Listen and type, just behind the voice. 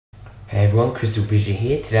Hey everyone, CrystalFissure's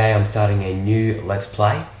here. Today I'm starting a new Let's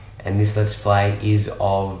Play, and this Let's Play is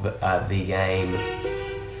of the game...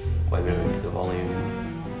 Wait a minute, put the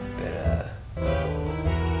volume better.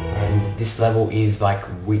 And this level is like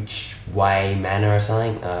which way manner or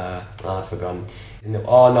something. I've forgotten.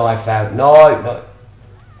 Oh no, I failed.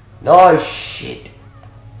 No, shit.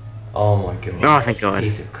 Oh my god. Oh, thank god.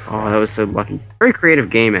 Piece of crap. Oh, that was so lucky. Very creative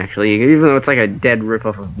game, actually, even though it's like a dead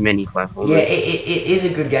rip-off of many platforms. Yeah, it is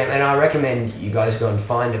a good game, and I recommend you guys go and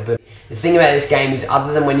find it, but the thing about this game is,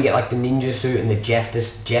 other than when you get like the ninja suit and the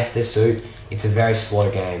jester suit, it's a very slow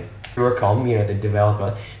game. Eurocom, you know, the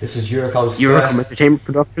developer, this was Eurocom's Eurocom Entertainment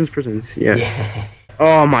Productions presents, yeah.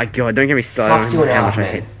 Oh my god, don't get me started. Fuck 2.5,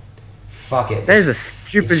 man. Fuck it. That is a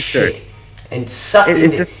stupid shit. And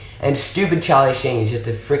and stupid Charlie Sheen is just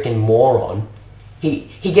a freaking moron.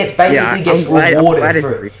 He gets rewarded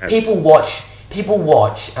for it. People watch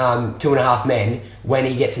 2.5 Men when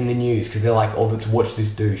he gets in the news because they're like, oh, let's watch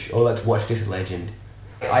this douche, or let's watch this legend.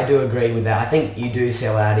 I do agree with that. I think you do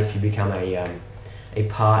sell out if you become a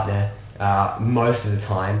partner most of the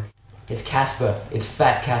time. It's Casper. It's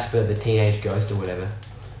Fat Casper, the teenage ghost or whatever.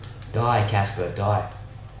 Die, Casper, die.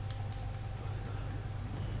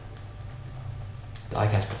 Die,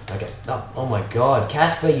 Casper. Okay. Oh my god.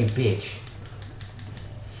 Casper, you bitch.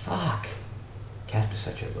 Fuck. Casper's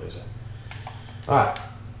such a loser. Alright.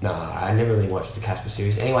 No, I never really watched the Casper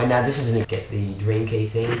series. Anyway, now this isn't get the dream key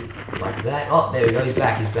thing. Like that. Oh, there we go. He's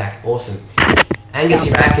back. Awesome. Angus,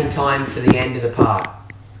 you're back in time for the end of the part.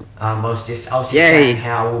 I was just saying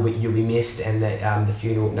how you'll be missed and that the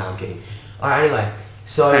funeral... No, I'm kidding. Alright, anyway.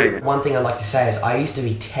 So, one thing I'd like to say is I used to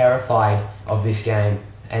be terrified of this game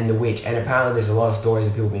and the witch, and apparently there's a lot of stories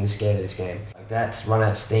of people being scared of this game. Like that's run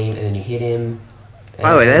out of steam, and then you hit him.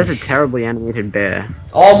 By the way, that's a terribly animated bear.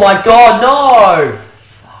 Oh my god, no!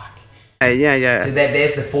 Fuck. Yeah. So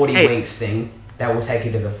there's the 40 winks thing. That will take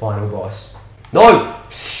you to the final boss. No!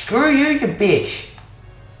 Screw you bitch!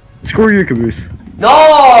 Screw you, Caboose.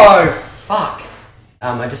 No! Fuck!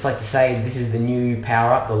 I'd just like to say this is the new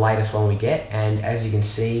power-up, the latest one we get, and as you can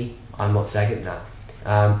see, I'm not saying it, no.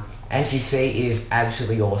 As you see, it is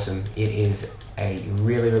absolutely awesome. It is a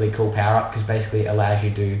really cool power-up because basically it allows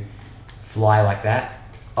you to fly like that.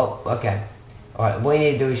 Oh, okay. Alright, what you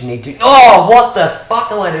need to do is you need to... Oh, what the fuck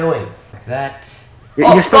am I doing? Like that.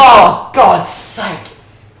 Oh, God's sake!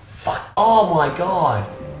 Fuck. Oh my god.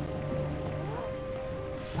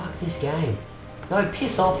 Fuck this game. No,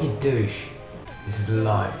 piss off, you douche. This is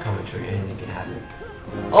live commentary. Anything can happen.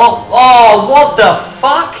 Oh, what the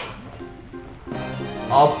fuck?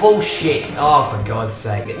 Oh, bullshit. Oh, for God's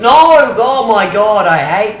sake. No! Oh my god, I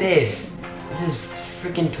hate this. This is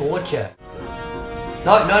freaking torture.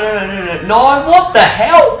 No, what the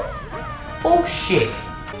hell? Bullshit.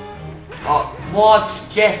 Oh, what?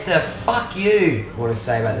 Jester, fuck you. What I want to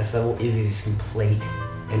say about this level is it is complete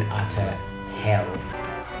and utter hell.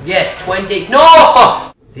 Yes, 20.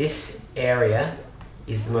 No! This area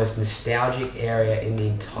is the most nostalgic area in the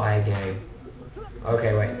entire game.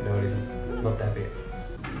 Okay, wait. No, it isn't. Not that bit.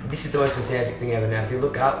 This is the most nostalgic thing ever. Now, if you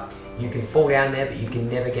look up, you can fall down there, but you can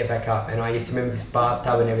never get back up. And I used to remember this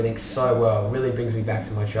bathtub and everything so well. It really brings me back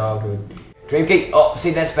to my childhood. Dream key. Oh,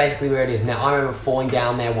 see, that's basically where it is. Now, I remember falling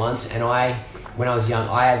down there once, and when I was young,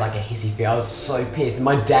 I had like a hissy fit. I was so pissed, and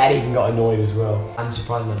my dad even got annoyed as well. I'm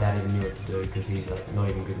surprised my dad even knew what to do, because he's like not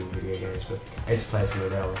even good with video games, but I used to play some of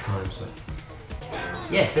that all the time, so...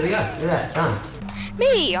 Yes, there we go. Look at that. Done.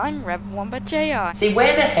 Me, I'm Rebel Wombat JR. See,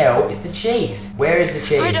 where the hell is the cheese? Where is the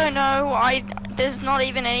cheese? I don't know. There's not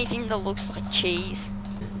even anything that looks like cheese.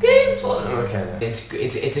 Okay.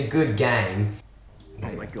 It's a good game.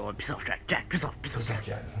 Oh my god, piss off, Jack, piss off,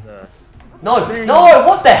 Jack. No,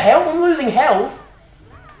 what the hell? I'm losing health.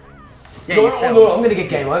 Yeah, no, I'm gonna get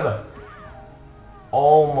game over.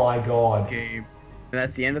 Oh my god. Game.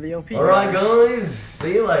 That's the end of the LP. Alright guys,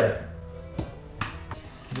 see you later.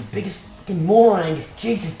 The biggest fucking moron, Angus.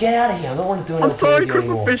 Jesus, get out of here. I don't want to do another I'm sorry,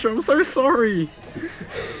 CrystalFissure's, I'm so sorry.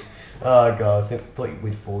 Oh god, I thought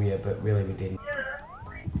we'd fool you, but really we didn't.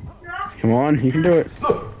 Come on, you can do it.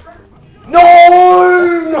 No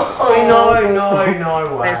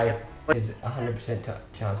way. There's a 100%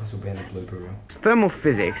 chance this will be in the blooper reel. Thermal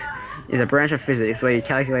physics is a branch of physics where you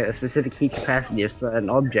calculate a specific heat capacity of certain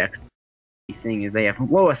objects. Seeing as they have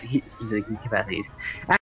lower specific heat capacities.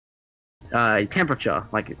 Temperature,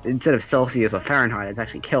 like instead of Celsius or Fahrenheit, it's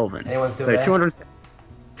actually Kelvin. Anyone still so there?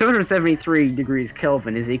 273 degrees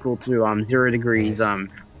Kelvin is equal to 0 degrees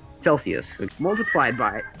Celsius, multiplied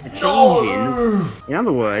by a change in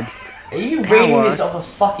other words, are you reading this off a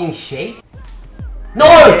fucking sheet?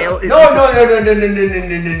 No! No!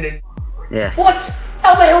 Yeah. What?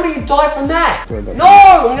 How the hell do you die from that. No,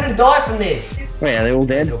 I'm gonna die from this. Wait, are they all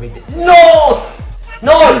dead? No!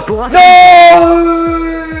 No! No!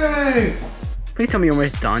 Please tell me you're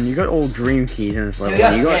almost done. You got all dream keys in this level.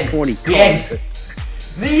 Yeah, You got the 40 end. cogs.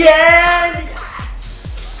 The end!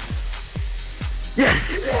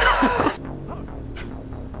 Yes!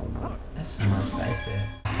 That's so much space there.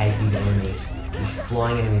 I hate these enemies. These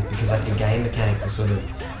flying enemies, because like the game mechanics are sort of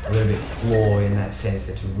a little bit flawed in that sense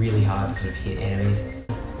that it's really hard to sort of hit enemies.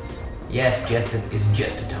 Yes, it's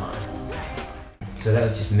just a time. So that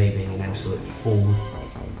was just me being an absolute fool.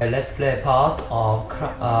 Let's play part of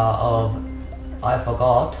I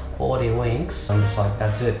forgot 40 winks. I'm just like,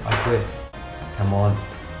 that's it, I quit. Come on.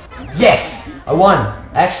 Yes! I won!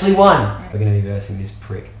 I actually won! We're gonna be versing this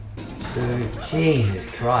prick. Dude, Jesus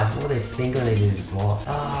Christ, what do they think when they do this boss?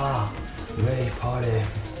 Ah, rage party.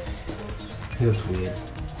 He looks weird.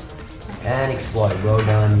 And explode. Well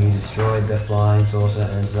done, you destroyed the flying saucer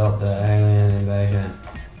and stopped the alien invasion.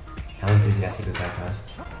 How enthusiastic was that, guys?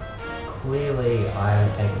 Clearly, I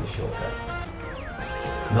haven't taken the shortcut.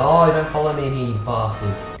 No, don't follow me in here, you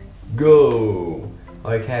bastard. Go!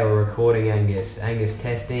 Okay, we're recording Angus. Angus,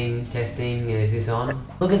 testing. Is this on?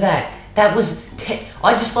 Look at that. That was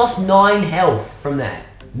I just lost 9 health from that.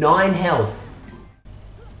 9 health.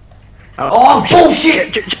 Oh,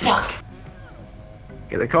 bullshit! Fuck!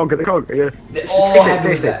 Get the cog, Yeah. Oh, how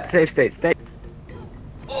good was that? Safe state.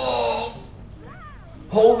 Oh!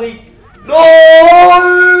 Holy... No!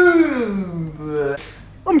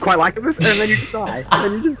 I'm quite liking this, and then you just die.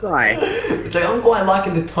 It's like, I'm quite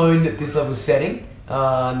liking the tone that this level's setting.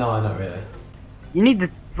 No, not really. You need the...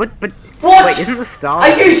 What? What? Wait, isn't the star...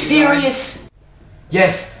 Are you serious?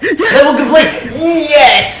 Yes! Level complete!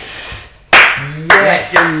 Yes!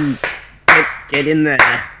 Yes! Get in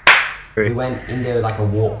there. We went into like a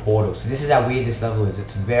warp portal, so this is how weird this level is.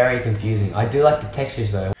 It's very confusing. I do like the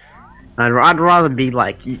textures though. I'd rather be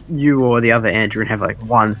like you or the other Andrew and have like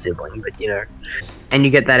one sibling, but you know. And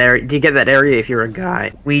you get that area. Do you get that area if you're a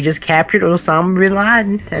guy? We just captured Osama bin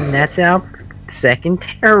Laden, and that's our second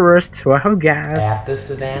terrorist. Whoa, guys. After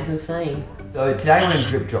Saddam Hussein. So today we're in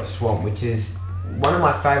Drip Drop Swamp, which is one of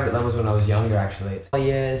my favourite levels when I was younger actually. Oh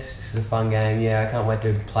yes, this is a fun game, yeah, I can't wait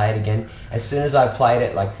to play it again. As soon as I played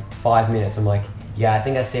it, like for 5 minutes, I'm like, yeah, I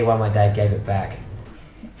think I see why my dad gave it back.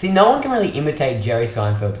 See, no one can really imitate Jerry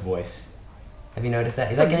Seinfeld's voice. Have you noticed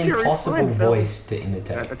that? It's like an impossible voice to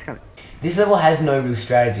imitate. This level has no real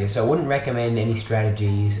strategy, so I wouldn't recommend any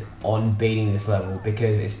strategies on beating this level,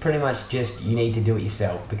 because it's pretty much just, you need to do it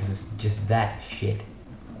yourself, because it's just that shit.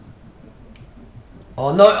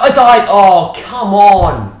 Oh no, I died! Oh, come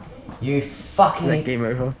on! You fucking game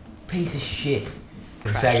over. Piece of shit.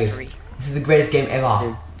 This is the greatest game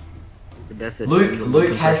ever.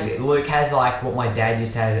 Luke has like what my dad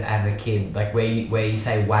used to have as a kid, like where you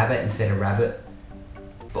say wabbit instead of rabbit.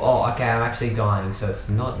 Oh, okay, I'm actually dying, so it's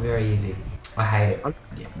not very easy. I hate it.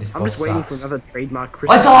 Yeah, this boss I'm just waiting sucks. for another trademark.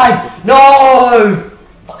 I died! No!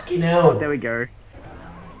 Fucking hell! Oh, there we go.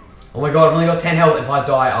 Oh my god, I've only got 10 health. If I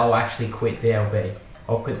die, I'll actually quit the LP.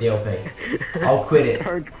 I'll quit the LP. I'll quit it.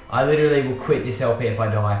 I literally will quit this LP if I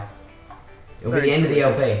die. It'll be the end of the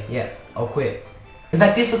LP. Yeah, I'll quit. In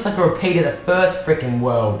fact, this looks like a repeat of the first freaking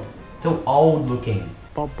world. It's all old looking.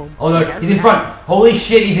 Oh no, he's in front! Holy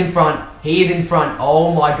shit, he's in front! He is in front!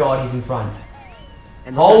 Oh my god, he's in front!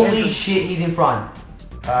 Holy shit, he's in front!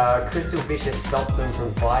 CrystalFissure's stopped them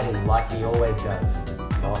from fighting like he always does.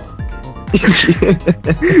 Not. I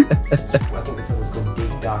think this one was called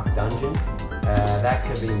Deep Dark Dungeon. That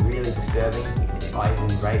could be really disturbing if I was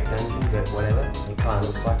in Rape Dungeon, but whatever. It kind of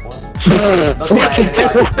looks like one. Not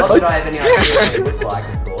that I have any idea what it looked like,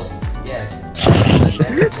 of course. Yes.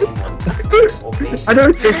 I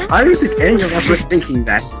don't think any of us were thinking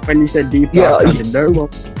that when you said Deep Dark Dungeon. No one.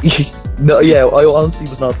 No, yeah, I honestly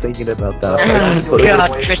was not thinking about that.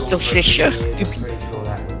 God, CrystalFissure's.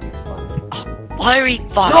 Why are we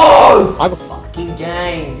fucking? No! I'm a fucking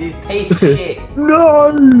game, you piece of shit. No!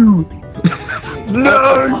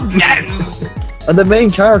 No! And the main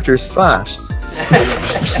character is fat.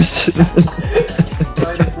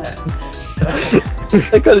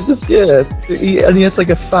 I kind of just, yeah. And he has like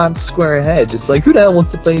a fat square head. It's like, who the hell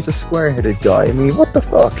wants to play as a square-headed guy? I mean, what the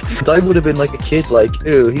fuck? I would have been like a kid like,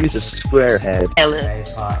 ew, he was a square head. I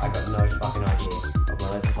got no fucking idea of my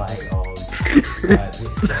let's play of this game here.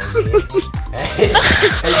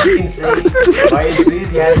 As you can see, my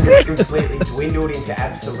enthusiasm is completely dwindled into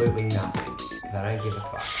absolutely nothing. Because I don't give a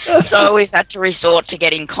fuck. So we've had to resort to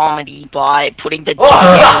getting comedy by putting the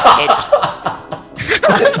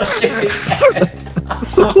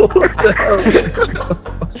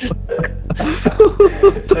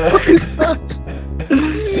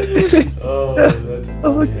Oh, that's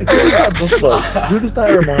funny. Who does that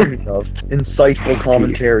remind me of? Insightful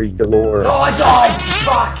commentary galore. Oh, I died!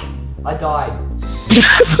 Fuck! I died.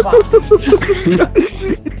 Fuck.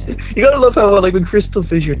 You gotta love how like when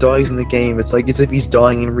CrystalFissure dies in the game, it's like as if he's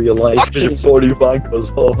dying in real life. Just 40 bank goes,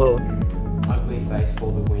 ho ho. Ugly face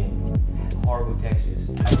for the win. Horrible textures.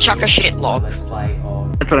 Chuck a shit log. Let's play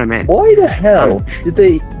on. That's what I meant. Why the hell did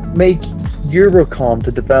they make Eurocom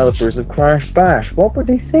the developers of Crash Bash? What were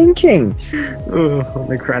they thinking? Oh,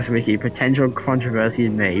 the Crash Mickey. Potential controversy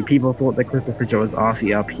made. People thought that CrystalFissure's was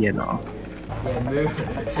RCRP enough. Yeah, move.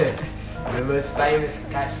 The most famous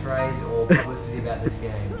catchphrase or publicity about this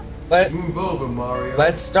game. Move over, Mario.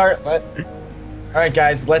 Let's start. Alright,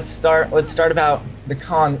 guys, let's start about the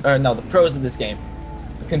pros of this game.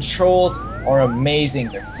 The controls are amazing.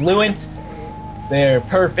 They're fluent. They're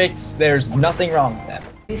perfect. There's nothing wrong with them.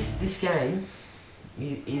 This game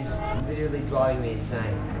is literally driving me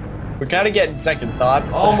insane. We're kind of getting second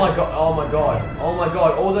thoughts. Oh my god, oh my god, oh my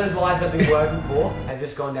god, all those lives I've been working for have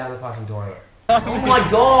just gone down the fucking toilet. Oh my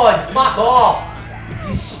god, fuck off!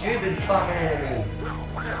 You stupid fucking enemies.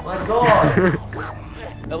 My god.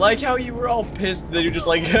 I like how you were all pissed that you're just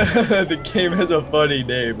like, the game has a funny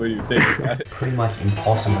name when you think about it. Pretty much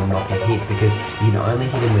impossible not to hit because you can only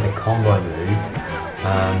hit him with a combo move.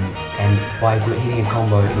 And by hitting a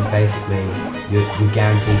combo, you basically, you're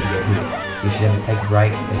guaranteed to get hit. So you should have to take a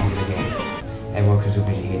break and hit it again. Everyone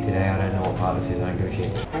CrystalFissure's here today, I don't know what part this is, I don't give a shit.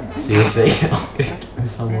 Seriously, I'll give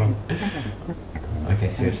someone. Okay,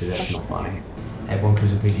 seriously, that's not funny. Everyone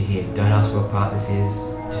CrystalFissure's here, don't ask what part this is,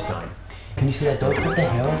 just don't. Can you see that dog? What the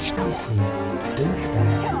hell? Seriously,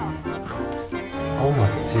 douchebag. Oh my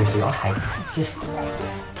god, seriously, I hate this. Just,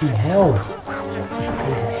 fucking hell.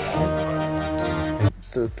 Piece of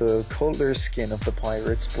shit. The color skin of the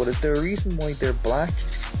pirates, but is there a reason why they're black?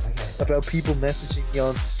 Okay. About people messaging me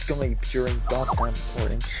on Skype during goddamn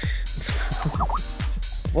recording.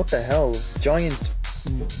 What the hell? Giant...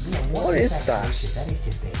 Yeah, what is that? That is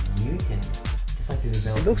just a mutant. Just like the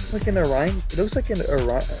development. It looks like an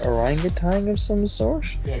orangutan of some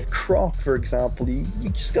sort. Yeah. Croc, for example. You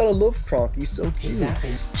just gotta love Croc. He's so cute. Exactly.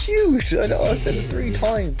 He's cute. I know. I said it 3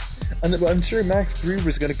 times. And I'm sure Max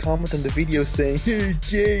Gruber's gonna comment on the video saying, "Hey,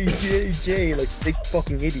 gay," like big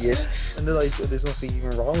fucking idiot. And they're like, there's nothing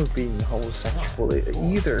even wrong with being homosexual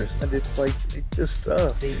either. And it's like, it just,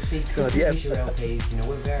 See, God, yeah. LPs, you know,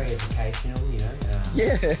 we're very educational, you know.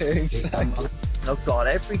 Yeah, exactly. Oh god,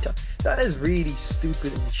 every time. That is really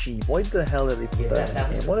stupid and cheap. Why the hell did they put that in the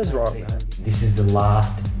game? What is wrong with that? This is the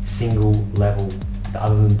last single level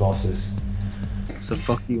other than bosses. So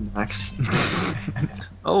fuck you, Max.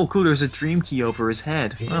 Oh, cool, there's a dream key over his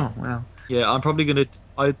head. Oh, wow. Yeah, I'm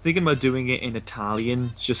thinking about doing it in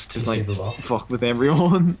Italian, just to, like, fuck with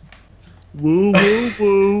everyone. Woo, woo,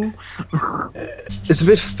 woo. It's a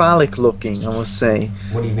bit phallic looking, I must say.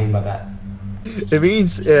 What do you mean by that? It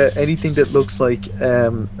means anything that looks like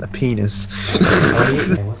a penis.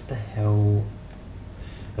 Okay, what the hell?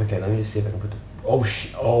 Okay, let me just see if I can put the...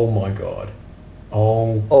 Oh my god.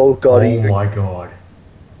 Oh god. Oh my god.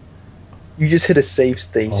 You just hit a save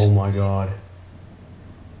state. Oh my god.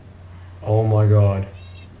 Oh my god.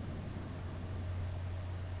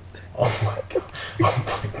 Oh my god. Oh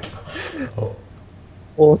my god. Oh.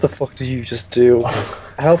 What the fuck did you just do?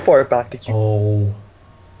 How far back did you... Holy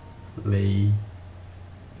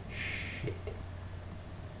shit.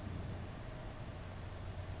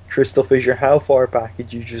 CrystalFissure, how far back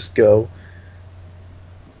did you just go?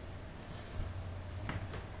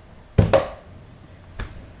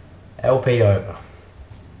 LP over.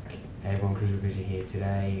 Hey everyone, CrystalFissure's here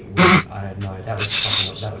today. I don't know, that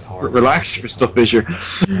was horrible. Relax, CrystalFissure.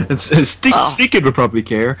 Stickit would probably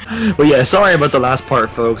care. But yeah, sorry about the last part,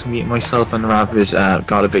 folks. Myself and Rabbit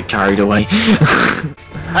got a bit carried away.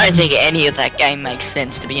 I don't think any of that game makes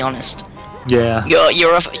sense, to be honest. Yeah.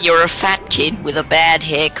 You're a fat kid with a bad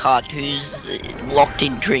haircut who's locked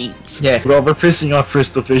in dreams. Yeah. Well, we're pissing off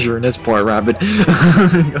CrystalFissure in this part, Rabbit.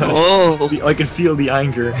 Oh. I can feel the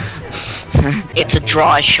anger. It's a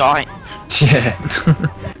dry shite. Yeah.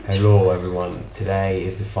 Hello everyone. Today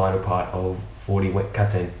is the final part of 40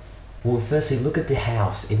 cutscene. Well, firstly, look at the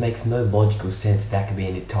house. It makes no logical sense that could be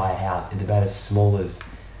an entire house. It's about as small as...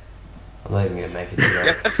 I'm not even gonna make it. You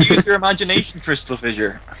have to use your imagination,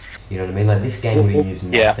 CrystalFissure. You know what I mean? Like, this game would have used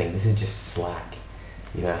nothing. Yeah. This is just slack.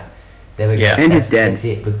 You know? There we go. Yeah. And it's dead. That's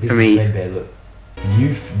it. Look, this is Threadbear. Look.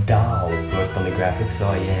 Youth Dahl worked on the graphics.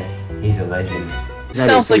 Oh, yeah. He's a legend.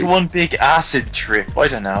 Sounds like one big acid trip. I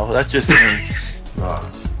don't know. That's just me. Right.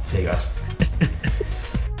 See you guys.